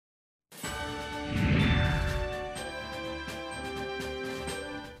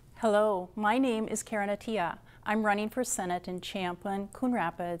Hello, my name is Karen Attia. I'm running for Senate in Champlin, Coon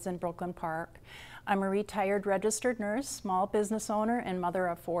Rapids, and Brooklyn Park. I'm a retired registered nurse, small business owner, and mother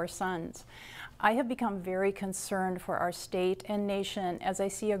of 4 sons. I have become very concerned for our state and nation as I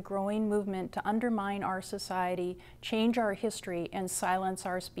see a growing movement to undermine our society, change our history, and silence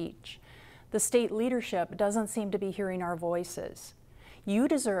our speech. The state leadership doesn't seem to be hearing our voices. You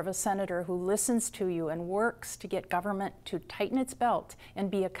deserve a senator who listens to you and works to get government to tighten its belt and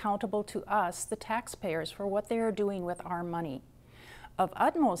be accountable to us, the taxpayers, for what they are doing with our money. Of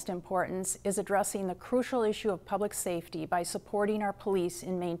utmost importance is addressing the crucial issue of public safety by supporting our police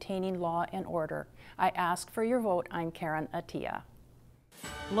in maintaining law and order. I ask for your vote. I'm Karen Attia.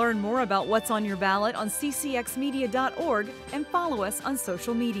 Learn more about what's on your ballot on ccxmedia.org and follow us on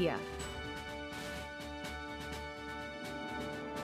social media.